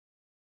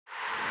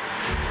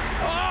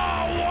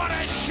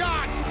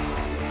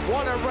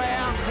What a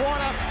round,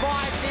 what a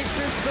fight this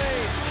has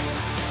been.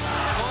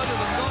 Fight of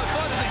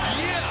the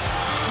year.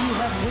 You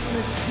have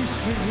witnessed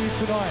history here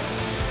tonight.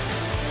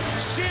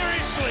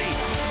 Seriously,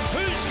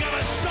 who's going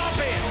to stop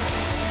him?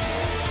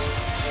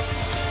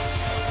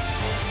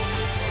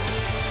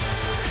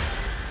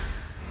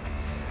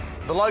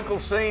 The local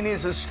scene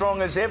is as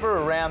strong as ever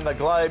around the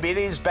globe. It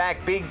is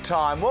back big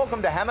time.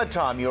 Welcome to Hammer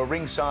Time, your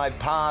ringside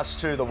pass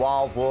to the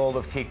wild world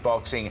of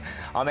kickboxing.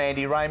 I'm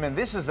Andy Raymond.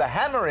 This is the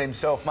Hammer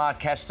himself, Mark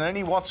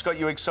Castanini. What's got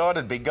you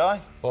excited, big guy?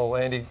 Well,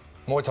 Andy,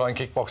 Muay Thai and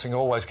kickboxing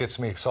always gets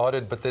me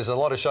excited, but there's a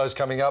lot of shows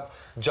coming up.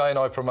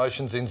 J&I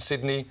Promotions in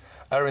Sydney,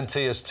 Aaron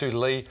TS2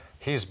 Lee,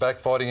 he's back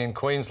fighting in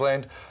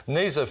Queensland.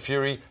 Nisa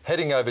Fury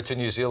heading over to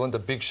New Zealand, a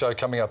big show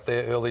coming up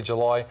there early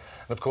July.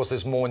 And of course,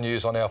 there's more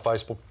news on our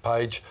Facebook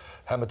page,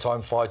 Hammer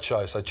Time Fight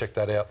Show, so check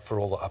that out for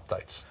all the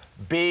updates.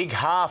 Big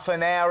half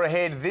an hour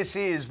ahead. This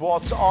is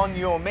what's on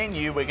your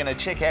menu. We're going to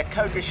check out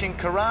Kyokushin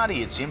Karate,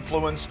 its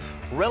influence,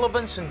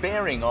 relevance and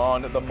bearing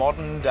on the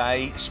modern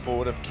day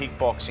sport of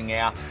kickboxing.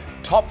 Our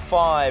top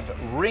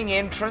 5 ring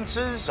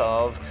entrances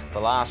of the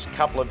last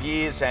couple of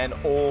years and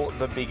all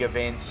the big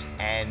events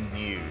and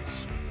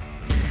news.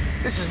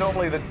 This is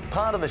normally the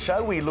part of the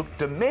show we look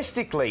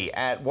domestically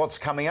at what's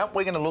coming up.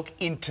 We're going to look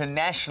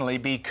internationally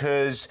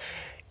because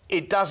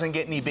it doesn't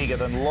get any bigger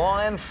than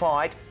Lion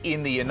Fight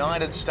in the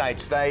United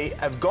States. They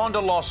have gone to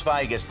Las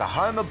Vegas, the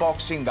home of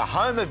boxing, the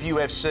home of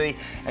UFC,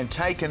 and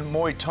taken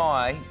Muay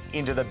Thai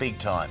into the big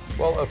time.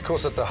 Well, of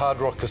course, at the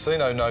Hard Rock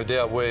Casino, no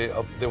doubt,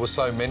 where there were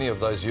so many of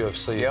those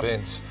UFC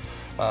events,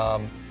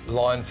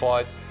 Lion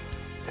Fight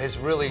is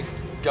really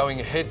going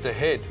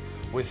head-to-head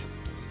with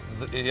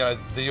the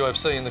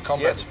UFC in the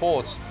combat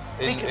sports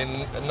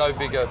in no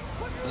bigger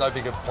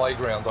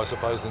playground, I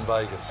suppose, than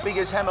Vegas.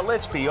 Because, Hammer,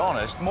 let's be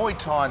honest, Muay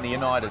Thai in the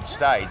United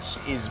States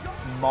is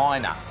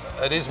minor.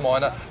 It is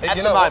minor. At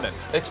the moment.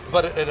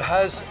 But it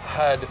has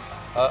had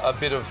a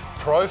bit of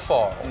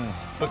profile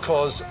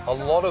because a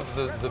lot of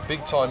the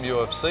big-time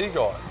UFC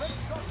guys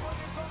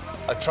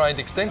are trained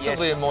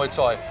extensively in Muay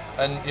Thai.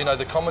 And, you know,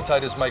 the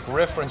commentators make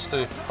reference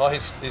to, oh,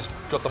 he's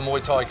got the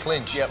Muay Thai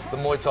clinch, the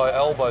Muay Thai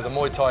elbow, the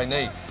Muay Thai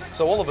knee.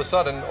 So all of a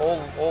sudden,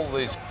 all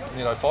these,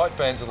 fight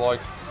fans are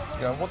like,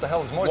 what the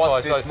hell is Muay Thai?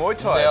 What's this Muay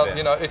Thai now,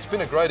 about? it's been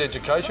a great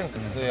education,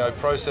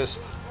 process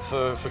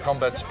for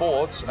combat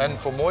sports and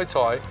for Muay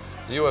Thai.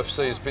 The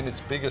UFC has been its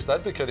biggest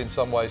advocate in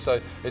some ways,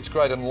 so it's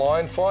great. And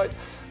Lion Fight,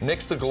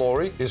 next to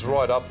Glory, is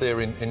right up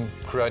there in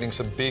creating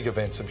some big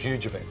events, some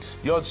huge events.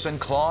 Yodson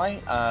Klai,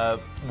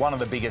 one of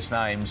the biggest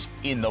names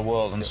in the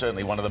world and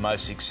certainly one of the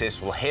most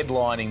successful,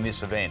 headlining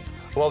this event.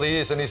 Well, he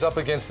is, and he's up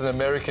against an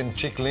American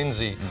Chick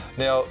Lindsay.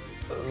 Now,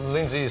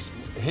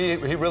 he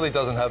really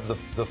doesn't have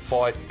the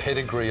fight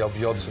pedigree of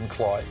Yodson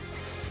Klai,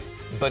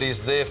 but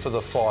he's there for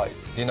the fight.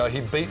 He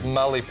beat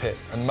Malipet,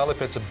 and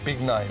Malipet's a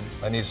big name,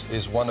 and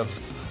is one of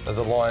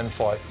the Lion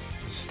Fight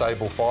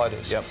stable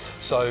fighters.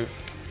 So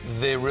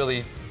they're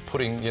really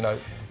putting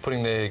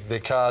their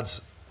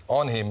cards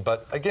on him,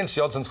 but against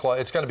Yodson Klai,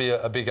 it's going to be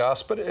a big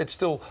ask, but it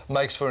still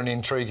makes for an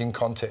intriguing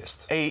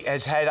contest. He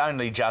has had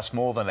only just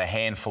more than a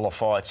handful of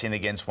fights in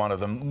against one of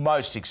the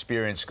most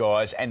experienced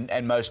guys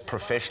and most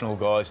professional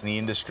guys in the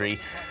industry.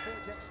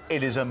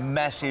 It is a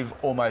massive,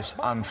 almost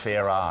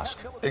unfair ask.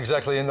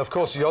 Exactly, and of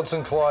course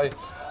Yodson Klai,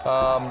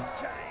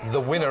 the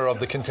winner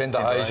of the Contender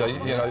Asia,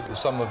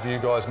 some of you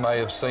guys may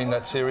have seen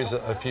that series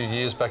a few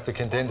years back. The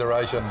Contender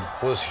Asia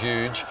was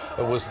huge.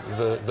 It was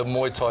the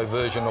Muay Thai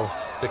version of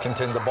the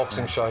Contender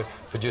Boxing Show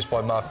produced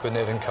by Mark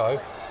Burnett and co.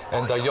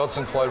 And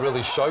Yodson Klai really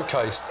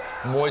showcased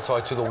Muay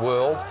Thai to the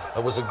world.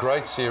 It was a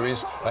great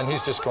series, and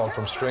he's just gone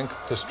from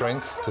strength to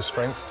strength to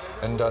strength.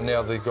 And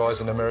now the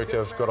guys in America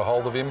have got a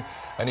hold of him,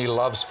 and he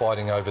loves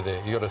fighting over there.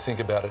 You got to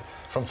think about it.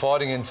 From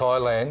fighting in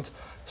Thailand,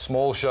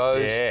 small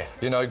shows,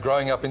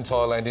 growing up in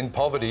Thailand in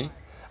poverty,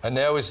 and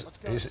now is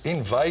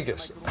in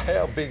Vegas.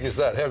 How big is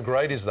that? How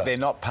great is that? They're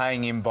not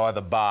paying him by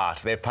the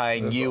baht. They're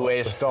paying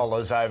US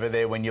dollars over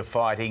there when you're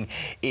fighting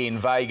in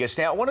Vegas.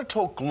 Now, I want to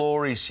talk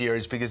Glory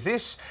Series because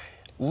this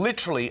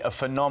literally a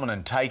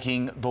phenomenon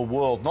taking the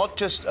world, not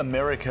just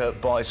America,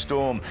 by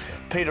storm.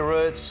 Peter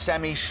Ertz,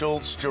 Sammy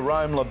Schultz,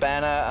 Jerome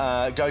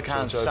Labana,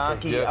 Gokhan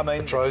Saki,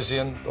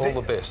 Petrosian, all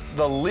the best.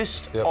 The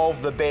list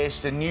of the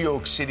best, and New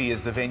York City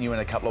is the venue in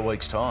a couple of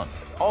weeks' time.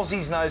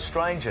 Aussie's no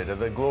stranger to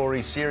the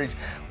Glory Series.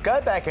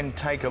 Go back and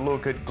take a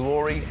look at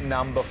Glory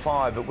number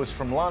 5. It was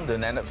from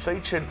London and it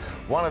featured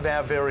one of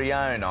our very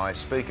own. I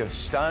speak of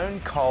Stone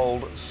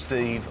Cold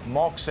Steve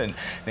Moxon.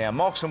 Now,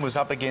 Moxon was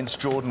up against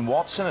Jordan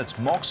Watson. It's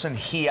Moxon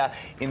here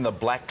in the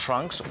black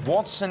trunks,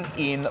 Watson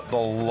in the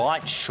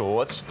light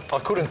shorts. I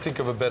couldn't think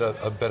of a better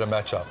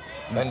matchup.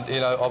 And,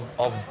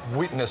 I've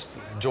witnessed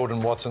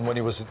Jordan Watson when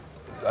he was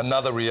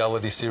another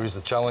reality series,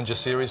 the Challenger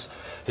Series.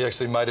 He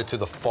actually made it to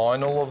the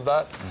final of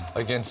that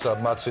against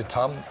Matsu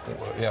Tam,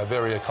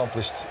 very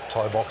accomplished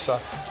Thai boxer,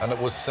 and it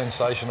was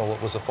sensational. It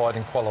was a fight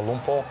in Kuala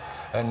Lumpur,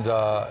 and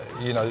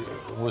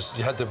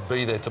you had to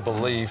be there to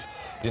believe,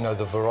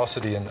 the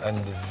ferocity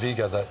and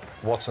vigour that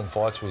Watson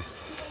fights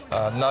with.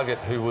 Nugget,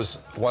 who was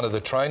one of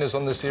the trainers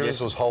on the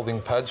series, was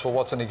holding pads for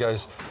Watson. He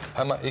goes,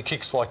 he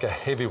kicks like a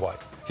heavyweight.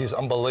 He's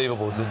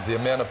unbelievable, the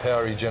amount of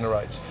power he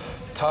generates.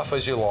 Tough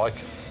as you like,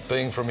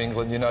 being from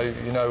England, you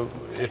know,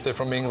 if they're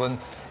from England,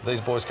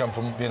 these boys come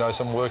from,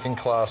 some working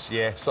class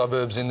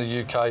suburbs in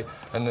the UK,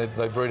 and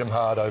they breed them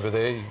hard over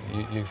there.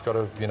 You've got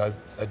to,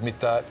 admit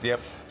that. Yep.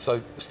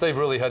 So Steve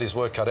really had his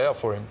work cut out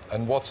for him,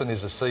 and Watson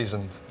is a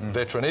seasoned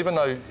veteran. Even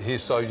though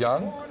he's so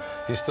young,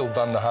 he's still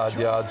done the hard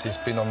yards. He's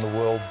been on the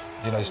world,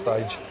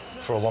 stage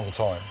for a long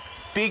time.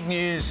 Big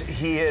news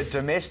here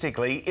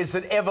domestically is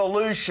that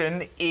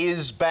Evolution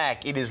is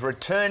back. It is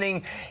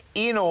returning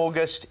in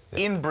August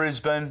in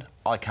Brisbane.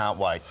 I can't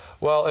wait.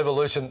 Well,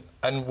 Evolution,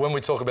 and when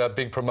we talk about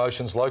big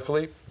promotions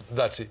locally,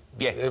 that's it.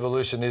 Yeah.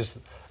 Evolution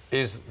is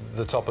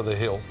the top of the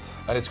hill,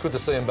 and it's good to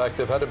see them back.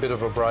 They've had a bit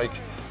of a break.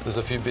 There's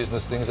a few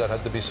business things that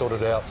had to be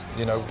sorted out,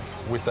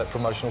 with that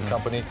promotional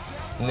company.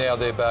 Now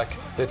they're back.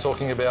 They're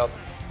talking about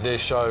their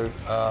show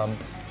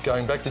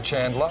going back to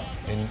Chandler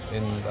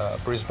in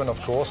Brisbane, of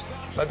course,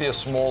 maybe a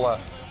smaller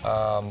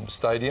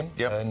stadium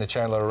in the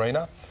Chandler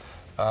Arena.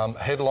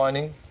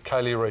 Headlining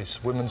Kaylee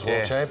Reese, Women's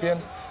World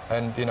Champion,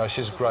 and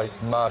she's a great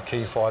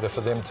marquee fighter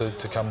for them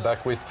to come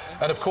back with.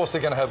 And of course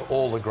they're going to have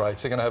all the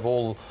greats. They're going to have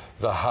all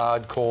the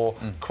hardcore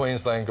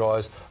Queensland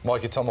guys.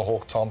 Mikey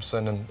Tomahawk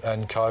Thompson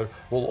and co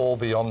will all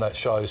be on that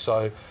show.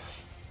 So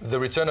the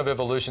return of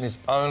Evolution is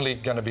only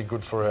going to be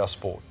good for our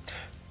sport.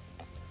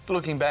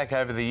 Looking back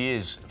over the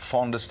years,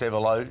 fondest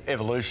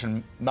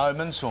Evolution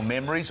moments or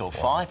memories or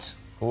fights?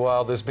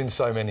 Well, there's been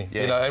so many,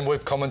 and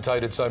we've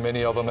commentated so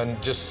many of them,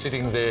 and just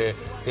sitting there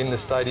in the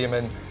stadium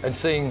and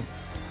seeing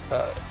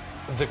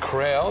the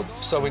crowd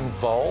so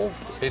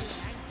involved,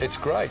 it's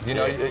great.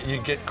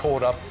 You get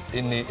caught up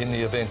in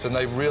the events, and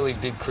they really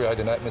did create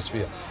an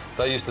atmosphere.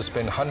 They used to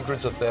spend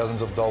hundreds of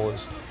thousands of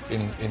dollars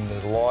in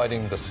the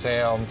lighting, the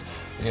sound,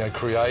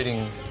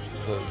 creating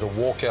the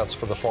walkouts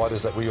for the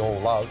fighters that we all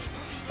love,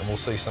 and we'll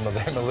see some of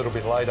them a little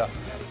bit later.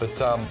 But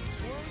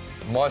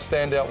my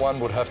standout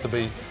one would have to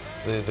be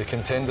the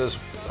Contenders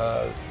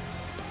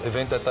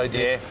event that they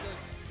did.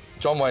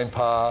 John Wayne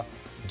Parr,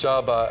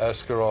 Jabbar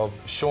Askarov,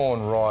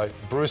 Sean Wright,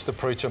 Bruce the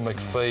Preacher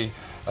McPhee,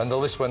 and the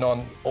list went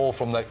on, all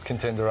from that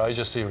Contender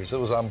Asia series. It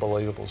was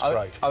unbelievable. It was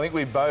great. I think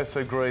we both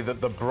agree that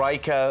the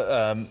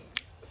breaker,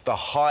 the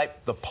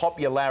hype, the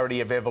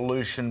popularity of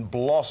Evolution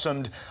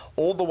blossomed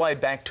all the way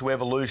back to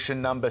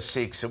Evolution number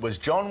 6. It was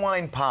John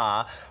Wayne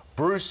Parr,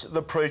 Bruce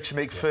the Preacher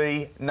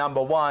McPhee,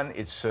 number 1.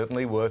 It's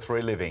certainly worth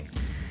reliving.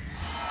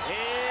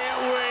 Here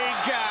we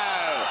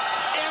go.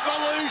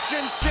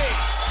 Evolution 6,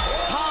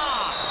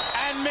 Parr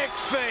and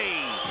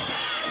McPhee.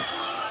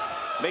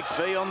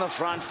 McPhee on the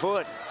front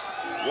foot.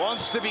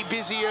 Wants to be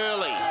busy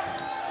early.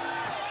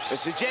 The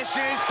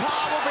suggestion is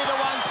Parr will be the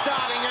one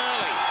starting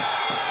early.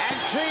 And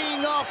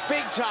teeing off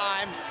big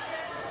time.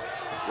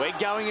 We're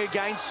going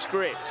against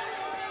script.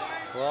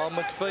 Well,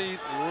 McPhee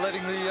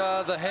letting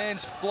the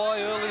hands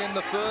fly early in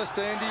the first,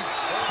 Andy.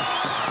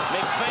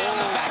 McPhee on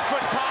the back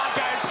foot. Parr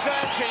goes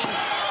searching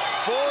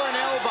for an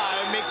elbow.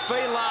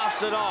 McPhee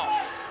laughs it off.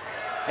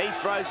 He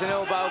throws an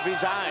elbow of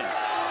his own.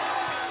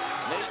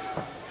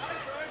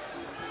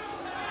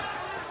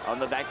 On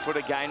the back foot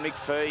again,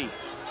 McPhee.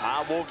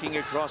 Parr walking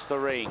across the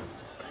ring.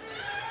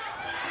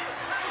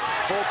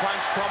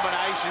 Four-punch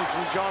combination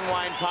from John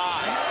Wayne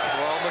Parr.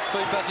 Well,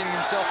 McPhee backing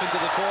himself into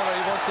the corner.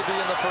 He wants to be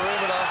in the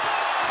perimeter.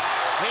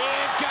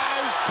 Here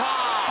goes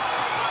Parr.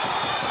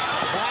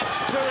 Perhaps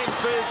too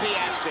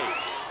enthusiastic.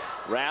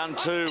 Round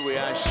 2, we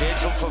are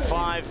scheduled for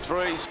 5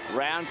 threes.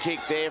 Round kick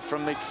there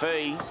from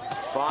McPhee,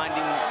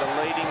 finding the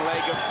leading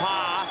leg of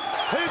Parr,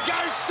 who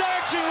goes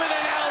searching with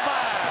an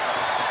elbow.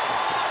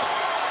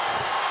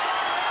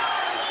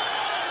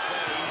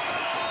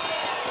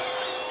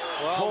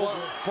 Well,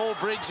 Paul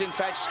Briggs, in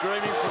fact,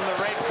 screaming from the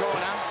red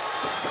corner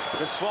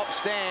to swap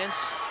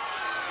stance.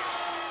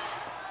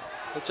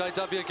 But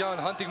JW going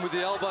hunting with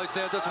the elbows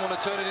now, doesn't want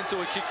to turn it into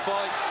a kick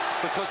fight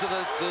because of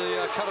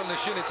the cut on the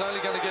shin. It's only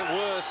going to get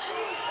worse.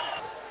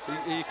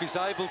 If he's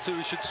able to,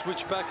 he should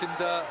switch back and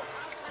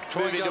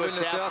try and go in the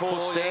southpaw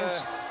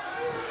stance.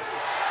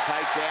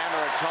 Takedown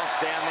or a toss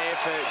down there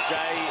for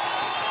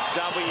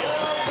JW.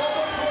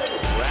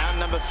 Round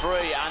number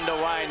 3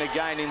 underway, and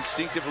again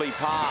instinctively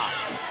Parr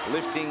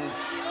lifting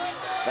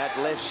that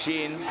left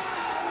shin.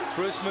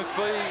 Bruce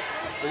McPhee,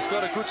 he's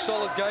got a good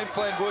solid game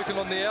plan working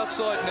on the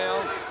outside now.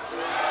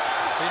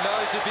 He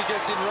knows if he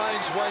gets in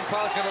range, Wayne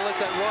Parr's going to let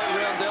that right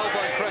round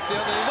elbow crack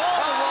down there.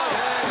 Oh, the right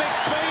hand.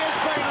 McPhee has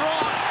been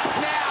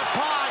rocked. Now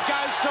Parr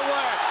goes to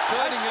work.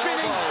 Turning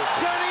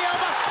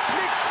elbow.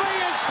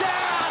 McPhee is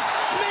down.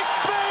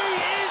 McPhee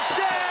is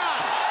down.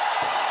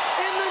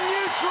 In the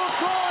neutral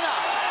corner.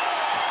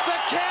 The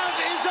count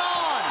is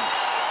on.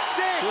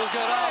 6, He'll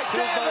get up.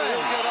 7,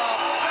 He'll get up.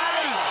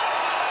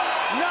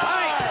 8,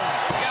 9.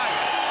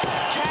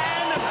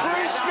 Can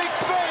Bruce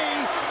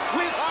McPhee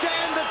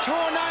withstand the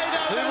tornado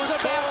that is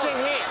about to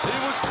hit? He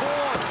was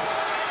caught.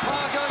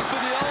 Parr going for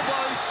the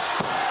elbows.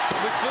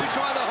 McPhee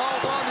trying to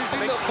hold on. He's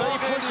in the fog.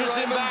 McPhee pushes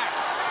him back.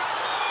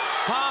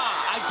 Parr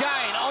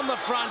again on the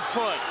front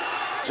foot.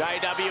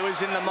 JW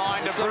is in the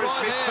mind of It's the Bruce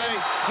right McPhee.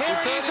 hand. Here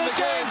He's it is hurt him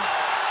again.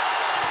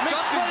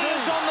 Jumping McPhee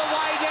is through. on the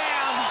way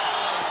down.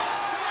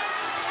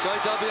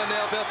 JW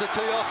now about to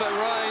tee off at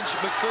range.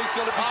 McPhee's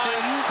got to be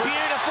careful.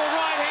 Beautiful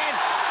right hand.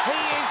 He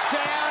is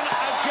down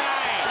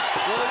again.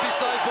 Will it be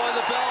saved by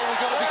the bell?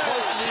 We've got to be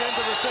close to the end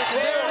of the second.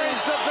 There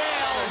is the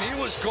bell. And he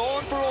was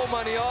gone for all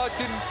money. I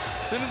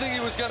didn't think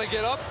he was going to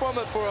get up from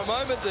it for a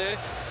moment there,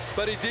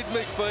 but he did,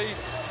 McPhee,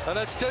 and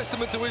that's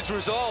testament to his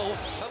resolve.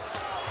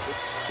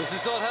 This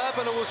has not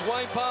happened. It was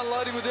Wayne Parr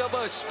loading with the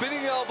elbow,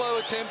 spinning elbow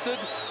attempted,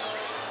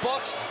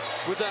 boxed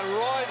with that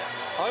right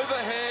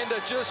overhand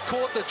that just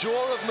caught the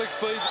jaw of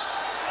McPhee.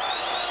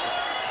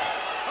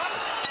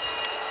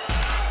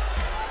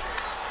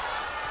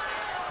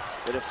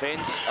 The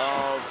defence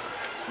of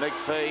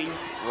McPhee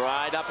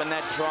right up in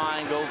that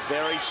triangle,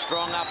 very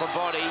strong upper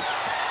body,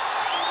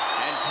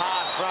 and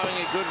Parr throwing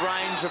a good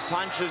range of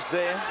punches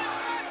there.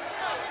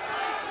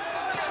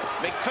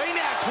 McPhee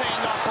now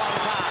teeing off on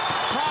Parr.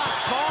 Parr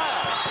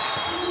smiles.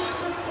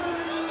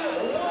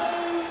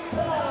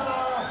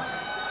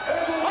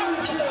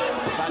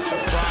 Touch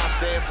of class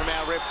there from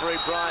our referee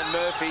Brian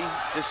Murphy.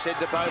 Just said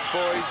to both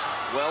boys,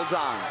 well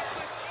done.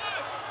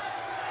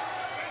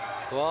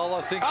 Well,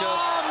 I think...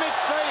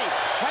 McPhee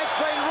has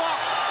been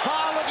rocked.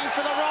 Parr looking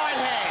for the right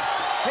hand.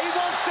 He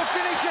wants to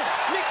finish it.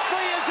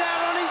 McPhee is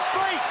out on his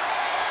feet.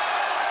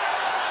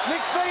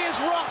 McPhee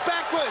is rocked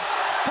backwards.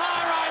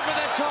 Parr over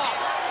the top.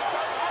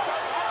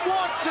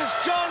 What does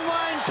John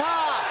Wayne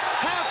Parr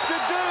have to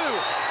do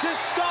to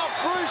stop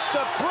Bruce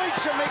the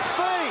Preacher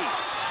McPhee?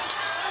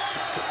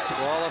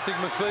 Well, I think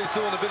McPhee's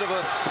doing a bit of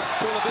a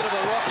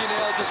rocky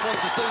now. Just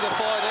wants to see the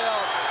fight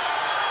out.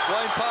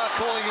 Wayne Parr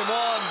calling him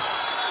on.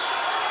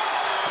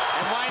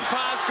 And Wayne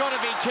Parr's got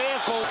to be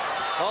careful.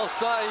 I'll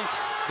say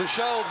the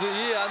show of the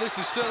year, and this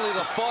is certainly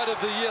the fight of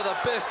the year, the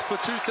best for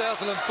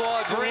 2005.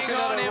 Bring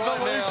on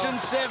Evolution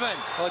 7.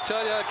 I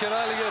tell you, it can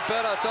only get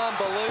better. It's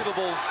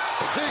unbelievable.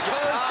 Here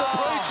goes the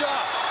Preacher.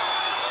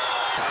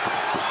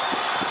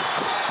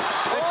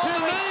 The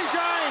two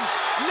exchange.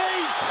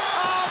 Knees.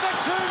 The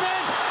two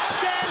men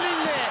standing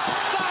there.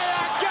 They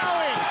are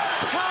going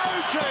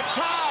toe to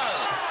toe.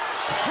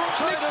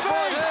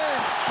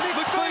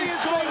 McPhee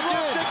has been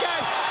rocked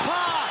again.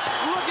 Parr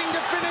looking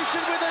to finish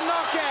it with a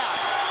knockout.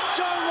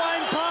 John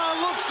Wayne Parr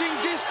looks in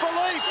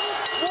disbelief.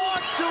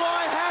 What do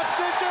I have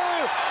to do?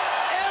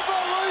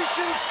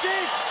 Evolution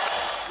 6.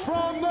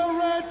 From the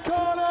red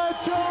corner,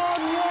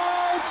 John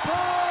Wayne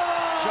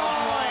Parr.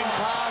 John Wayne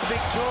Parr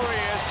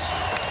victorious.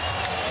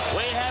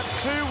 We have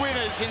two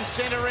winners in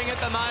centering at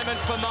the moment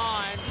for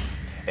mine.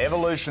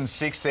 Evolution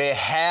 6 there.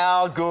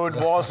 How good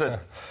was it?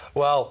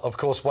 Well, of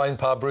course, Wayne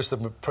Parr, Bruce the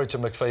Preacher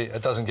McPhee,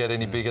 it doesn't get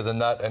any bigger than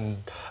that, and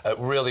it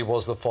really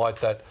was the fight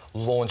that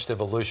launched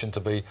Evolution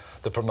to be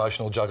the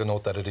promotional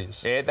juggernaut that it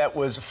is. Yeah, that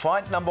was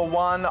fight number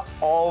 1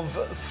 of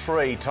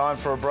 3. Time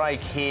for a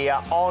break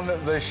here on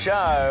the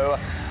show.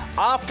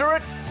 After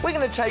it, we're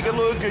going to take a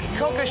look at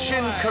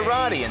Kokushin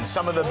Karate and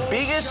some of the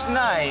biggest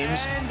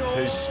names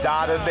who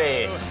started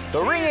there.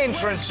 The ring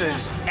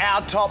entrances,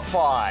 our top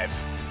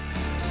 5.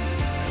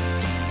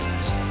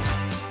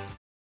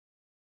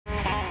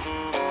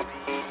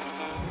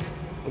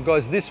 Well,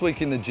 guys, this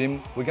week in the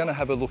gym, we're going to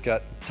have a look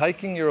at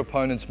taking your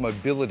opponent's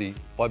mobility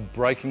by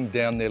breaking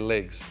down their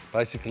legs,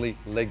 basically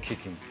leg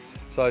kicking.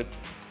 So,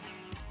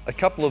 a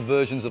couple of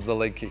versions of the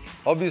leg kick.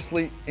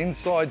 Obviously,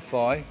 inside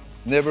thigh,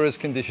 never as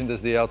conditioned as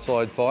the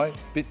outside thigh,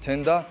 bit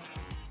tender,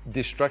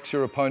 distracts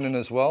your opponent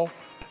as well.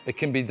 It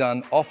can be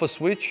done off a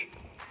switch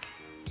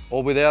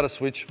or without a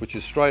switch, which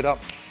is straight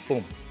up,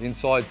 boom,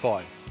 inside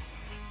thigh.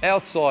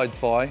 Outside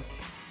thigh,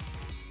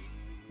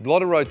 a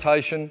lot of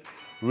rotation,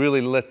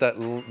 really let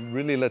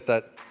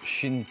that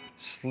shin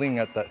sling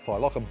at that thigh,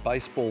 like a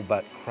baseball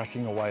bat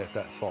cracking away at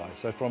that thigh.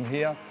 So from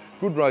here,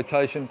 good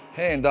rotation,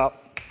 hand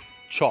up,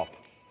 chop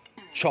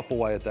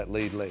away at that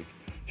lead leg.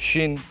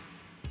 Shin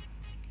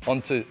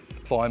onto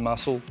thigh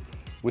muscle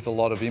with a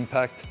lot of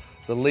impact.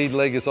 The lead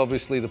leg is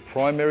obviously the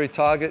primary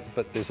target,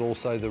 but there's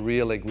also the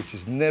rear leg, which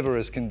is never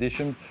as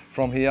conditioned.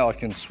 From here, I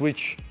can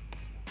switch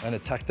and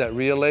attack that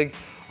rear leg.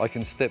 I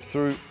can step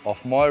through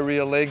off my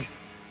rear leg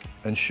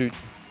and shoot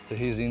to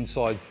his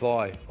inside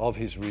thigh of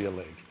his rear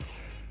leg.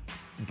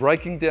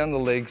 Breaking down the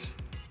legs,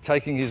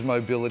 taking his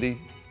mobility,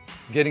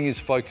 getting his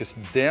focus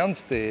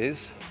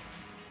downstairs,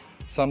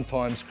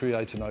 sometimes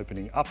creates an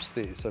opening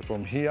upstairs. So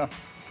from here,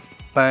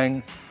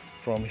 bang,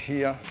 from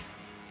here,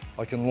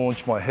 I can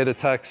launch my head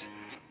attacks.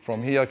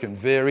 From here, I can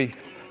vary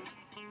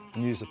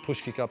and use a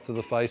push kick up to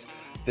the face.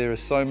 There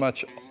is so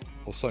much,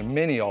 or so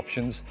many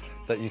options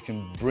that you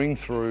can bring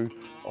through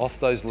off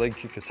those leg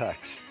kick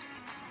attacks.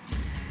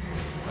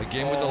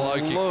 Again with the low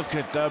kick. Look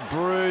at the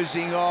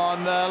bruising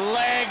on the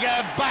leg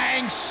of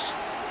Banks.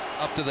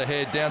 Up to the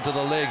head, down to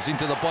the legs,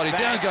 into the body.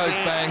 Down goes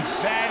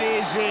Banks. That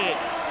is it.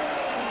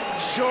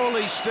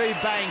 Surely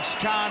Steve Banks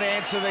can't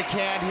answer the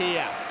count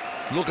here.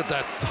 Look at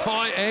that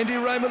thigh, Andy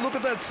Raymond. Look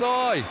at that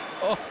thigh.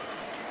 Oh.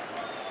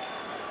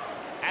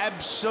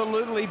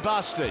 Absolutely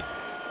busted.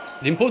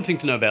 The important thing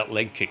to know about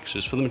leg kicks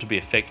is for them to be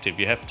effective,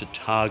 you have to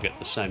target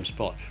the same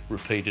spot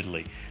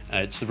repeatedly.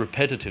 It's the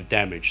repetitive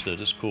damage that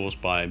is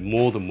caused by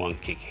more than one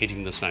kick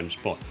hitting the same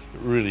spot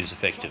that really is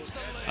effective.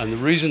 And the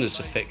reason it's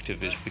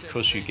effective is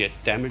because you get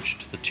damage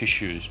to the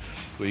tissues,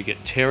 where you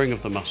get tearing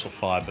of the muscle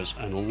fibres,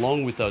 and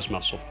along with those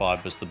muscle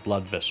fibres, the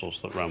blood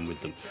vessels that run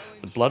with them.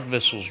 The blood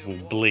vessels will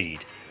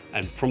bleed,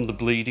 and from the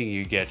bleeding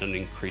you get an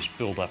increased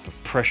build-up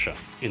of pressure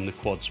in the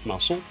quads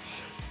muscle.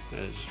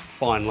 There's a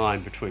fine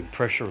line between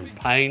pressure and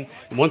pain.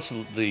 And once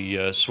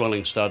the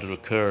swelling started to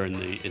occur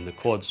in the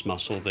quads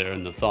muscle there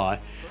in the thigh,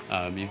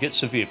 you get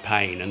severe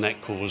pain, and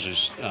that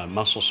causes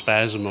muscle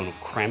spasm or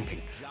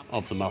cramping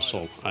of the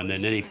muscle, and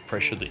then any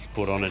pressure that you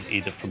put on it,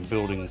 either from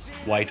building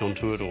weight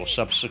onto it or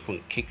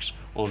subsequent kicks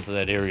onto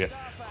that area,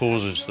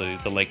 causes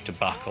the leg to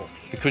buckle.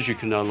 Because you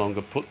can no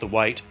longer put the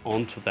weight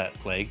onto that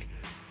leg,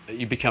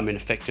 you become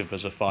ineffective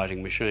as a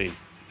fighting machine.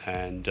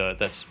 And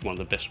that's one of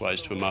the best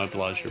ways to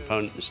immobilise your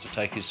opponent, is to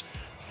take his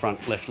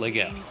front left leg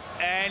out.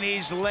 And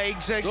his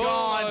legs are It's all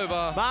gone.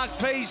 over. Mark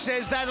P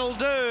says that'll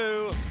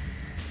do.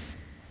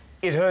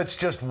 It hurts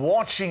just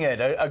watching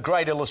it. A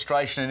great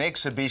illustration and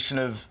exhibition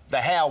of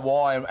the how,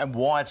 why, and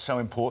why it's so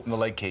important, the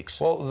leg kicks.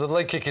 Well, the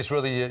leg kick is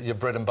really your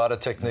bread and butter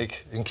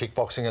technique in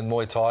kickboxing and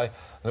Muay Thai.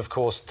 And, of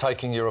course,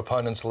 taking your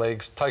opponent's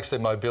legs, takes their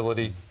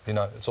mobility, you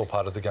know, it's all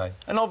part of the game.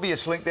 An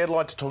obvious link there. I'd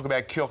like to talk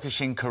about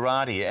Kyokushin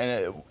Karate,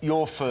 and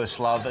your first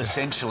love,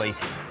 essentially.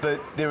 But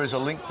there is a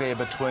link there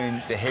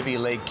between the heavy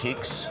leg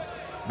kicks,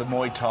 the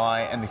Muay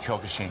Thai and the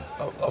Kyokushin.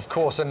 Of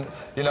course, and,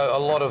 you know, a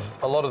lot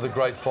of the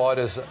great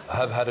fighters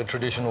have had a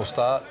traditional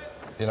start.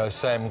 You know,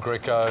 Sam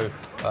Greco,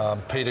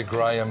 Peter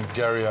Graham,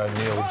 Gary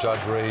O'Neill,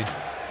 Judd Reed.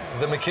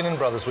 The McKinnon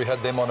brothers, we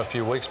had them on a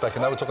few weeks back,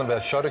 and they were talking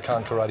about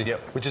Shotokan karate,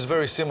 which is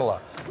very similar,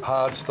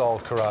 hard-style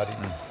karate.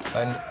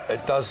 And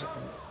it does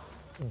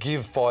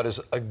give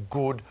fighters a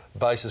good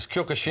basis.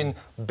 Kyokushin,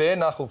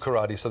 bare-knuckle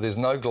karate, so there's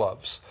no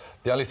gloves.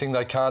 The only thing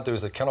they can't do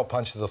is they cannot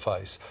punch to the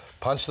face.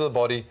 Punch to the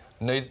body,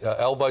 knee,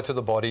 elbow to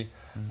the body,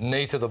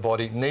 knee to the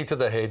body, knee to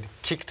the head,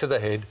 kick to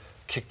the head,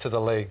 kick to the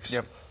legs.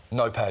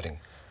 No padding.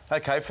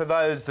 OK, for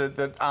those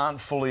that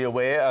aren't fully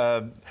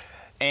aware,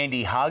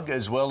 Andy Hug,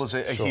 as well as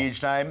a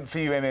huge name. For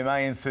you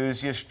MMA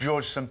enthusiasts,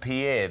 Georges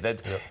St-Pierre.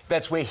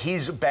 That's where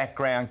his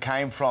background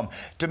came from.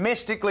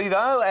 Domestically,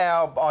 though,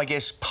 our, I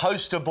guess,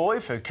 poster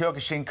boy for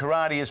Kyokushin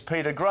Karate is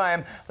Peter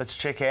Graham. Let's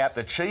check out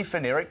the Chief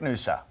and Eric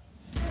Noosa.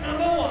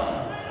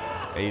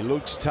 He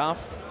looks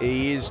tough,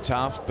 he is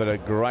tough, but a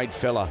great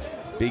fella.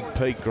 Big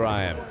Pete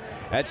Graham.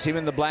 That's him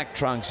in the black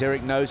trunks,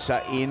 Eric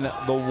Noosa in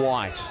the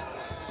white.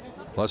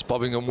 Nice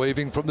bobbing and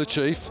weaving from the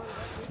Chief.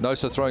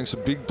 Noosa throwing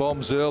some big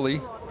bombs early.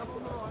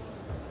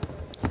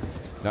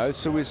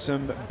 Noosa with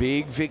some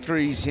big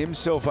victories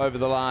himself over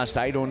the last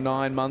 8 or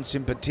 9 months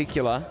in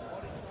particular.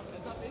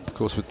 Of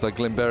course, with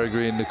Glenn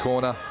Barrigree in the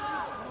corner.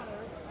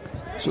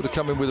 Sort of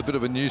come in with a bit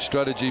of a new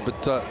strategy,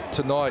 but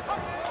tonight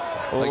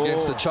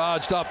against the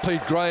charged up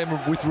Pete Graham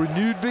with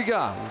renewed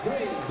vigour.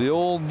 The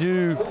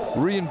all-new,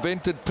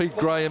 reinvented Pete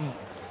Graham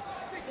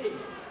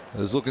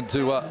is looking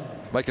to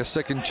make a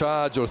second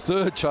charge, or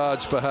third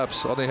charge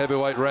perhaps, on the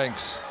heavyweight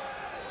ranks.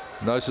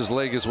 Noosa's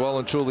leg is well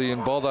and truly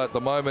in bother at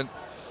the moment.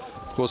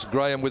 Of course,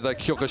 Graham with that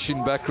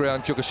Kyokushin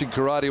background, Kyokushin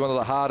Karate, one of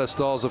the harder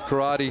styles of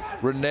karate,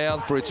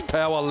 renowned for its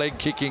power leg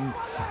kicking.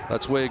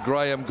 That's where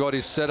Graham got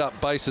his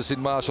setup basis in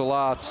martial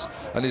arts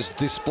and is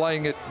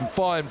displaying it in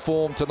fine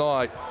form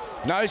tonight.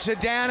 Noosa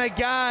down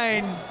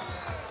again.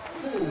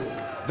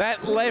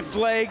 That left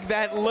leg,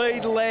 that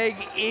lead leg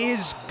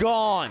is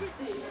gone.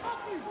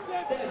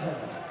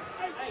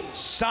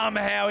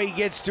 Somehow he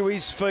gets to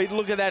his feet.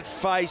 Look at that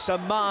face, a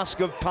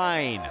mask of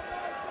pain.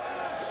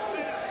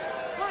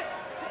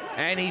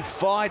 And he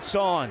fights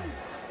on.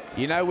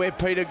 You know where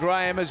Peter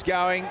Graham is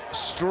going?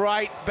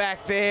 Straight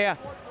back there.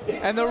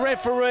 And the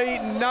referee,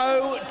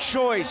 no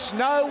choice,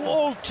 no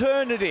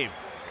alternative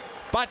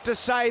but to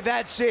say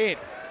that's it.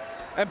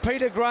 And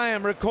Peter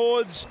Graham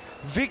records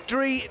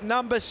victory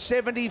number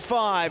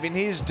 75 in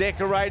his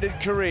decorated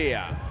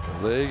career.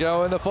 There you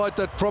go, in a fight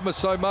that promised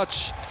so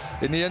much.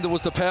 In the end, it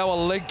was the power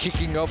leg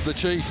kicking of the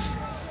Chief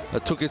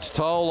that took its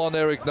toll on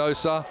Eric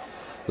Noosa.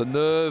 The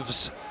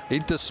nerves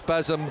into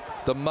spasm,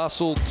 the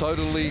muscle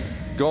totally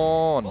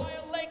gone.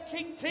 Leg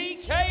kick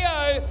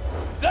TKO,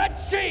 the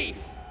Chief,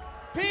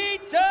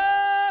 Peter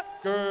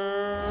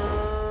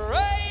Graham.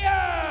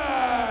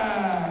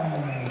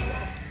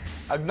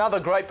 Another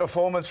great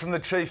performance from the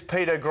Chief,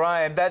 Peter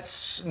Graham.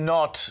 That's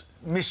not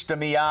Mr.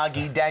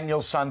 Miyagi,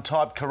 Daniel-san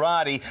type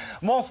karate.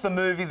 Whilst the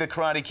movie The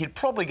Karate Kid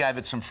probably gave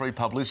it some free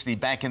publicity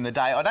back in the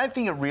day, I don't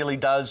think it really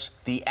does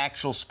the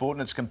actual sport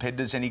and its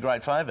competitors any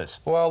great favours.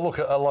 Well, look,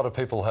 a lot of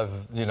people have,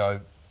 you know,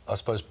 I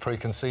suppose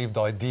preconceived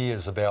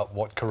ideas about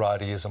what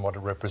karate is and what it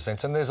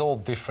represents, and there's all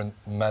different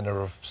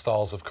manner of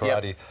styles of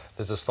karate.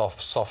 There's a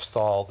soft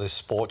style, there's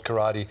sport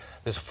karate,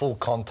 there's full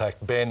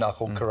contact, bare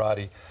knuckle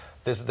karate.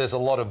 There's a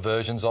lot of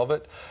versions of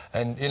it,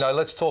 and you know,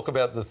 let's talk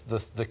about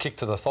the kick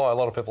to the thigh. A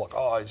lot of people are like,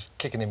 oh, he's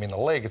kicking him in the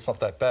leg, it's not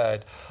that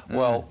bad.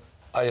 Well,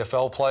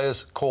 AFL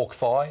players, cork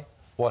thigh.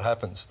 what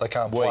happens? They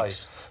can't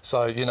Weeks. play.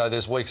 So, you know,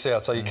 there's weeks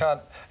out. So you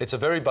can't... It's a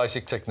very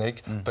basic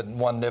technique, but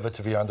one never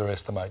to be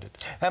underestimated.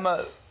 Hammer,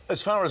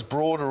 as far as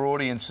broader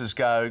audiences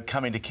go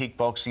coming to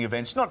kickboxing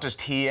events, not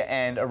just here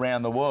and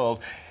around the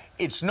world,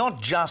 it's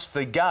not just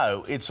the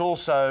go, it's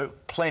also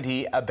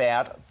plenty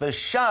about the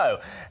show.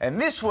 And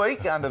this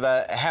week, under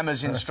the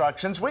Hammer's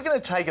instructions, we're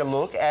going to take a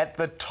look at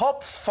the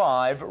top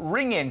 5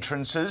 ring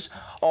entrances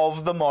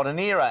of the modern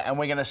era. And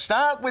we're going to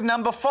start with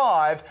number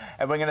 5,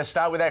 and we're going to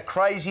start with our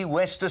crazy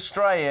West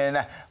Australian.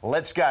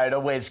 Let's go to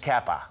Wes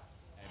Kappa.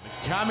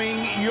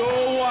 Coming your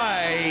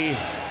way,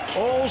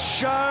 all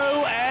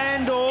show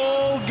and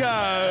all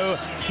go.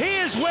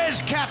 Here's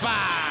Wes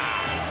Kappa.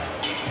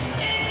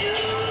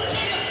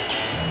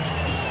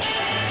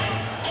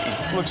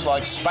 Looks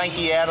like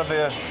Spanky out of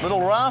the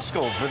Little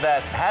Rascals with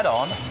that hat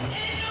on.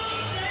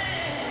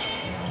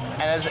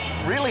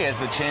 And really has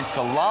the chance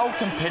to lull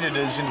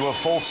competitors into a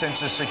false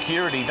sense of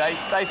security.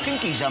 They think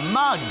he's a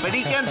mug, but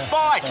he can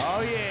fight. Oh,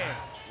 yeah.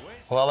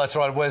 Well, that's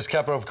right. Wes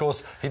Kappa, of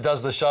course, he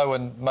does the show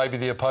and maybe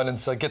the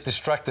opponents get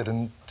distracted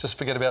and just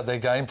forget about their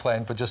game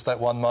plan for just that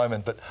one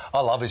moment. But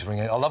I love his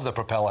ring. I love the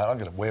propeller hat. I'm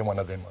going to wear one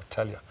of them, I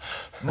tell you.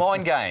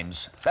 Mind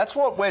games. That's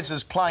what Wes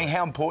is playing.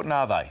 How important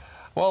are they?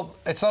 Well,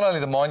 it's not only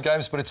the mind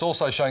games, but it's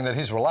also showing that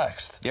he's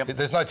relaxed. Yep.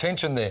 There's no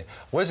tension there.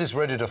 Wes is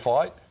ready to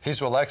fight.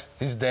 He's relaxed.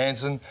 He's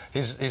dancing.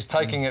 He's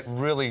taking it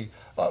really,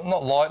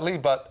 not lightly,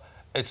 but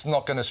it's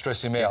not going to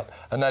stress him out.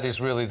 And that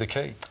is really the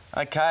key.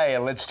 OK,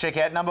 let's check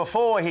out number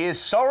 4. Here's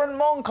Soren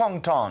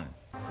Mongkongton.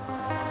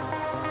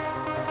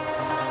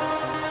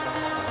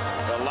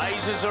 The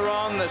lasers are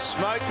on, the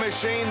smoke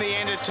machine, the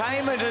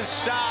entertainment has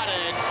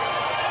started.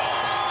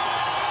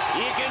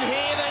 You can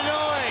hear the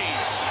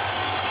noise.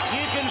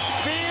 You can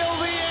feel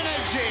the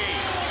energy.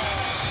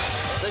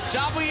 The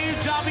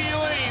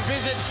WWE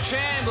visits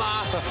Chandler,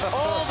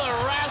 all the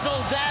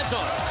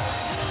razzle-dazzle.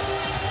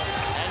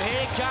 And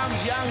here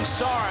comes young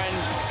Soren.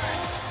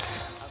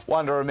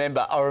 One to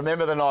remember. I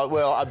remember the night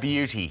well, a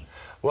beauty.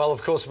 Well,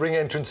 of course, ring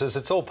entrances,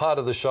 it's all part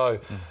of the show.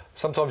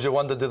 Sometimes you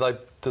wonder, do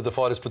the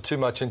fighters put too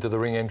much into the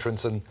ring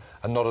entrance and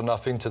not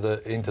enough into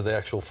the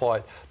actual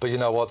fight? But you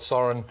know what,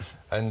 Soren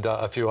and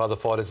a few other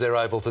fighters, they're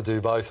able to do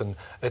both, and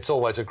it's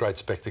always a great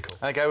spectacle.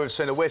 OK, we've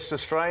seen a West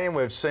Australian,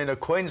 we've seen a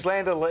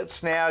Queenslander.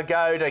 Let's now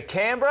go to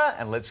Canberra,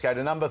 and let's go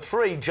to number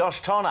 3,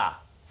 Josh Tonner.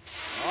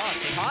 Oh,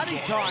 it's party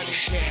time in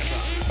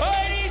Canberra.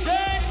 Ladies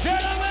and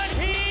gentlemen,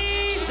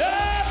 he's the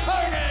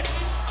opponent.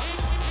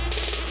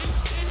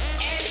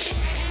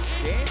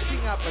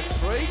 Dancing up a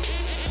tree.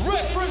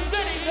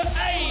 Representing the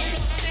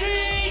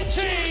ACT,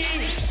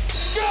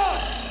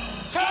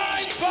 Josh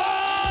Time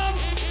Bomb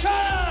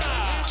Tonner.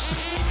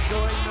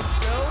 Enjoying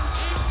themselves.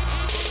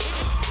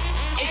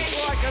 It's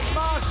like a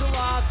martial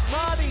arts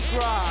Mardi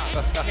Gras,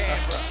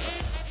 Canberra.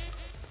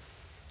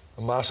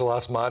 A martial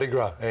arts Mardi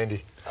Gras,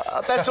 Andy.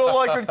 That's all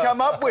I could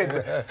come up with.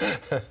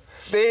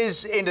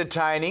 There's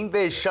entertaining,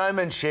 there's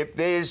showmanship,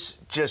 there's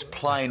just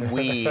plain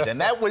weird.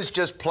 And that was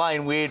just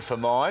plain weird for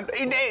mine.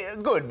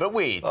 Good, but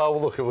weird. Oh,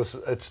 well, look,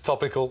 it's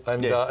topical,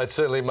 and it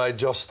certainly made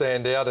Josh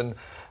stand out. And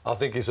I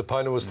think his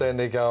opponent was standing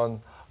there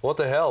going, what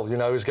the hell, you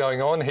know, is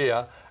going on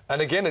here?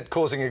 And again, it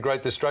causing a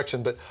great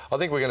distraction. But I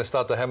think we're going to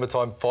start the Hammer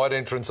Time Fight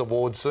Entrance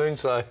Award soon,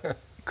 so...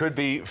 Could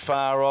be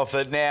far off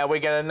it now. We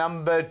go to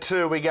number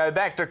 2. We go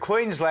back to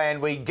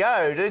Queensland. We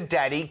go to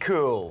Daddy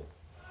Cool.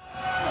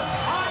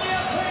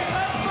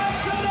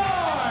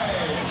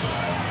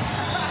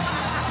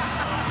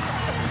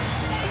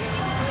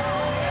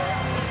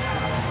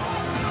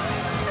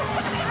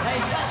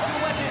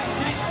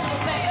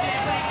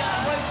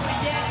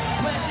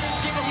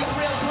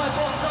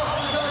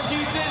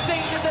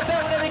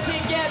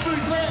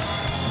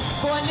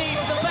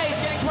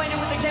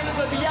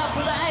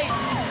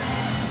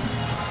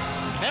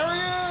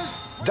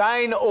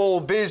 Dane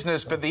all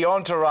business, but the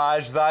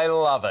entourage, they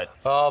love it.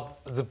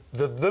 The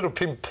little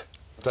pimp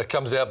that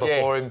comes out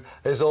before him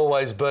has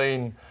always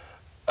been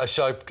a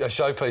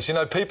showpiece. You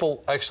know,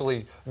 people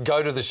actually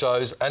go to the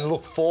shows and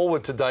look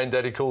forward to Dane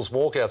Daddy Cool's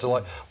walkouts. And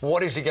like,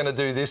 what is he going to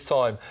do this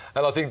time?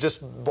 And I think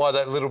just by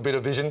that little bit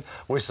of vision,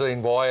 we've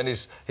seen why. And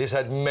he's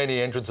had many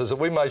entrances. And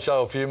we may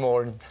show a few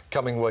more in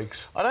coming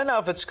weeks. I don't know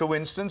if it's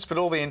coincidence, but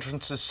all the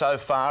entrances so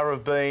far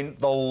have been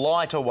the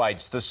lighter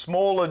weights, the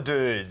smaller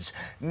dudes.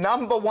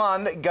 Number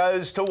 1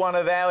 goes to one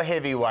of our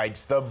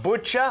heavyweights, the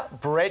Butcher,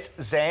 Brett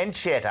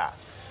Zanchetta.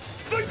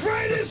 The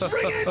greatest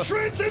ring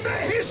entrance in the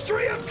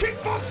history of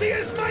kickboxing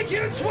is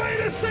making its way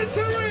to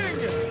centre ring.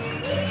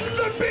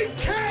 The big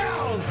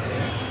cows.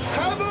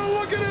 Have a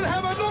look at it.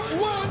 Have a not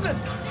one,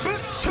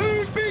 but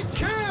 2 big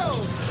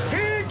cows.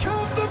 Here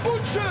come the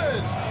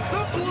butchers.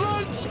 The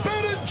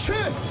blood-spattered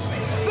chests.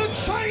 The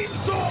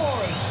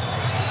chainsaws.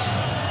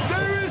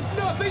 There is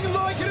nothing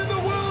like it in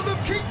the world of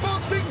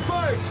kickboxing,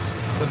 folks.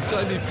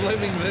 Jamie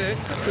Fleming there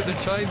with the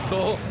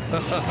chainsaw.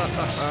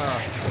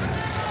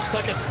 It's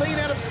like a scene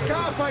out of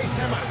Scarface,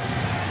 Hammer.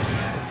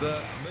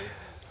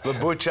 The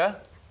Butcher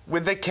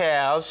with the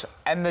cows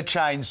and the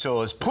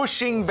chainsaws,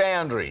 pushing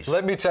boundaries.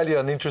 Let me tell you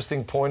an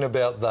interesting point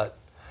about that.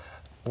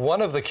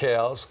 One of the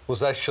cows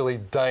was actually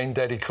Dane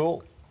Daddy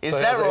Cool. Is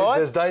that right?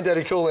 There's Dane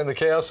Daddy Cool in the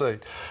cow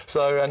seat.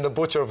 So, and the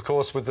butcher, of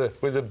course, with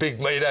the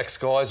big meat axe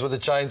guys with the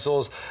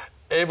chainsaws.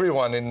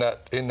 Everyone in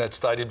that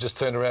stadium just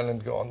turned around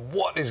and gone,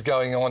 what is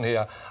going on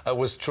here? It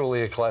was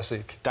truly a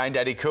classic. Dane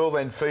Daddy Cool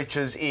then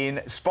features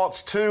in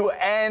spots 2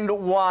 and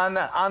 1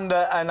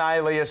 under an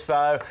alias,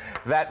 though.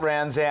 That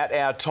rounds out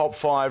our top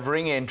 5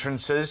 ring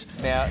entrances.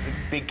 Now,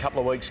 big couple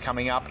of weeks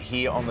coming up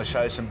here on the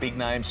show. Some big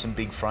names, some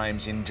big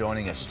frames in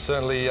joining us.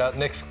 Certainly,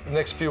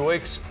 next few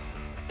weeks,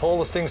 Paul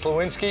the Stings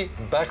Lewinsky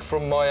back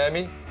from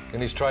Miami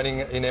and he's training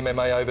in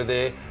MMA over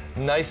there.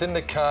 Nathan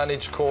the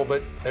Carnage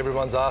Corbett,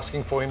 everyone's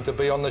asking for him to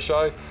be on the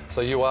show, so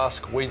you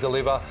ask, we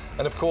deliver.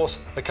 And of course,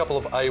 a couple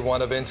of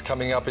A1 events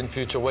coming up in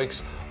future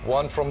weeks,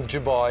 one from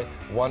Dubai,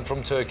 one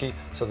from Turkey,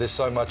 so there's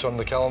so much on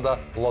the calendar,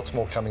 lots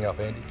more coming up,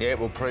 Andy. Yeah,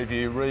 we'll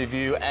preview,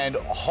 review and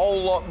a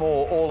whole lot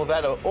more. All of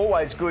that are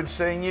always good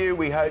seeing you.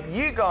 We hope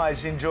you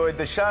guys enjoyed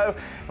the show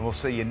and we'll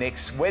see you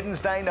next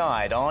Wednesday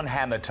night on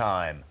Hammer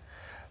Time.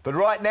 But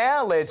right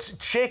now, let's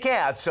check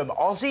out some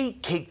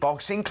Aussie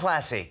kickboxing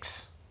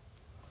classics.